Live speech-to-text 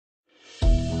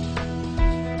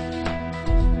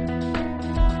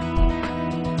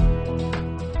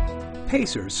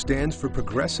PACER stands for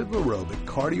Progressive Aerobic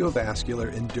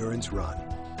Cardiovascular Endurance Run.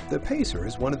 The PACER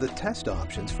is one of the test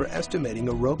options for estimating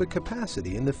aerobic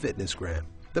capacity in the FitnessGram.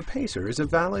 The PACER is a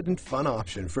valid and fun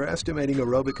option for estimating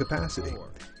aerobic capacity.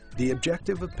 The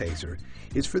objective of PACER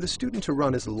is for the student to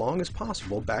run as long as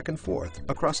possible back and forth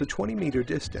across a 20-meter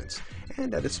distance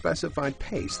and at a specified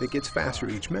pace that gets faster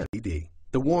each minute.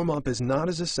 The warm-up is not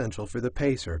as essential for the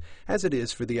PACER as it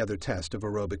is for the other test of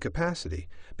aerobic capacity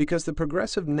because the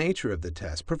progressive nature of the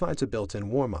test provides a built-in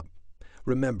warm-up.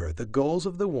 Remember, the goals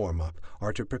of the warm-up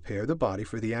are to prepare the body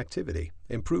for the activity,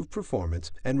 improve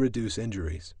performance, and reduce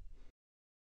injuries.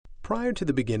 Prior to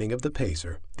the beginning of the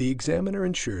PACER, the examiner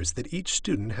ensures that each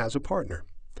student has a partner.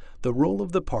 The role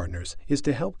of the partners is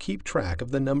to help keep track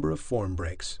of the number of form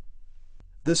breaks.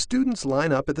 The students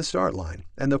line up at the start line,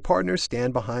 and the partners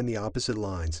stand behind the opposite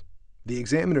lines. The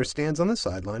examiner stands on the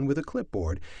sideline with a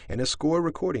clipboard and a score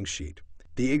recording sheet.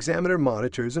 The examiner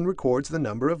monitors and records the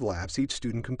number of laps each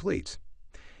student completes.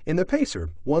 In the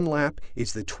PACER, one lap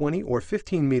is the 20 or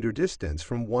 15-meter distance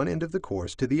from one end of the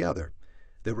course to the other.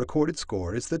 The recorded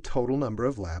score is the total number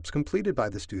of laps completed by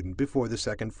the student before the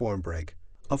second form break.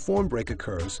 A form break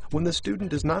occurs when the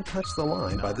student does not touch the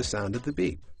line by the sound of the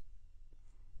beep.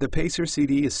 The PACER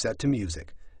CD is set to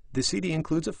music. The CD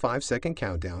includes a 5-second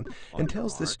countdown and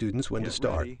tells the students when to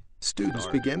start. Students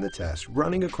begin the test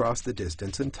running across the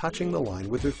distance and touching the line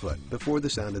with their foot before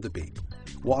the sound of the beep.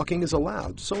 Walking is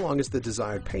allowed so long as the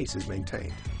desired pace is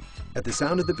maintained. At the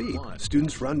sound of the beep,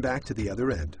 students run back to the other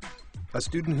end. A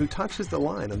student who touches the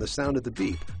line on the sound of the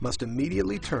beep must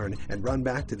immediately turn and run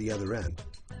back to the other end.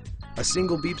 A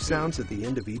single beep sounds at the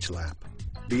end of each lap.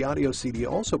 The audio CD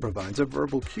also provides a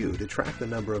verbal cue to track the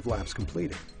number of laps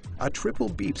completed. A triple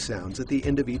beep sounds at the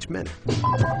end of each minute.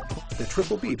 The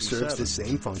triple beep serves the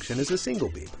same function as a single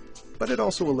beep, but it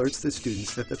also alerts the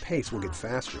students that the pace will get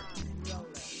faster.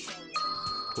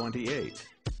 28.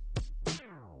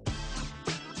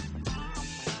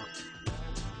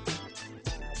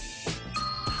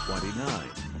 29.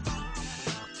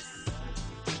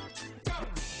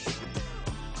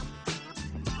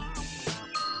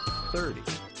 30.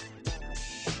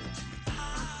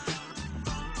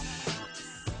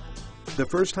 The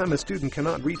first time a student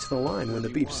cannot reach the line when the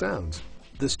beep sounds,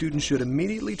 the student should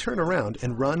immediately turn around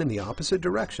and run in the opposite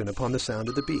direction upon the sound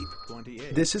of the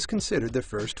beep. This is considered the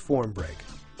first form break.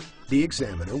 The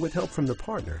examiner, with help from the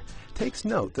partner, takes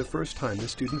note the first time the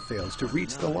student fails to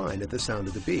reach the line at the sound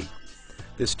of the beep.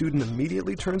 The student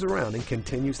immediately turns around and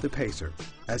continues the PACER,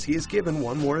 as he is given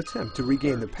one more attempt to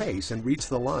regain the pace and reach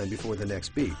the line before the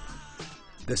next beep.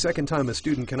 The second time a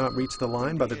student cannot reach the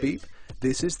line by the beep,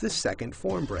 this is the second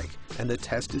form break, and the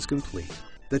test is complete.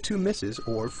 The two misses,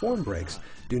 or form breaks,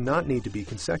 do not need to be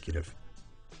consecutive.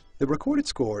 The recorded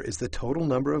score is the total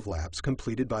number of laps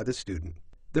completed by the student.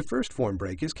 The first form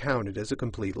break is counted as a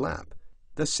complete lap.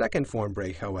 The second form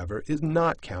break, however, is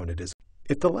not counted as.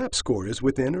 If the lap score is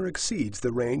within or exceeds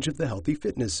the range of the healthy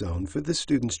fitness zone for the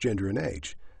student's gender and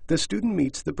age, the student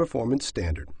meets the performance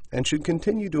standard and should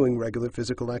continue doing regular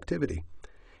physical activity.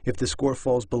 If the score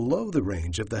falls below the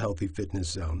range of the healthy fitness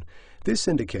zone, this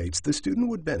indicates the student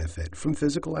would benefit from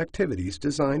physical activities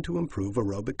designed to improve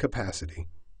aerobic capacity.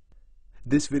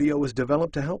 This video was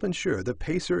developed to help ensure the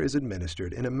PACER is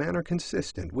administered in a manner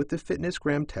consistent with the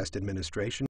FitnessGram test administration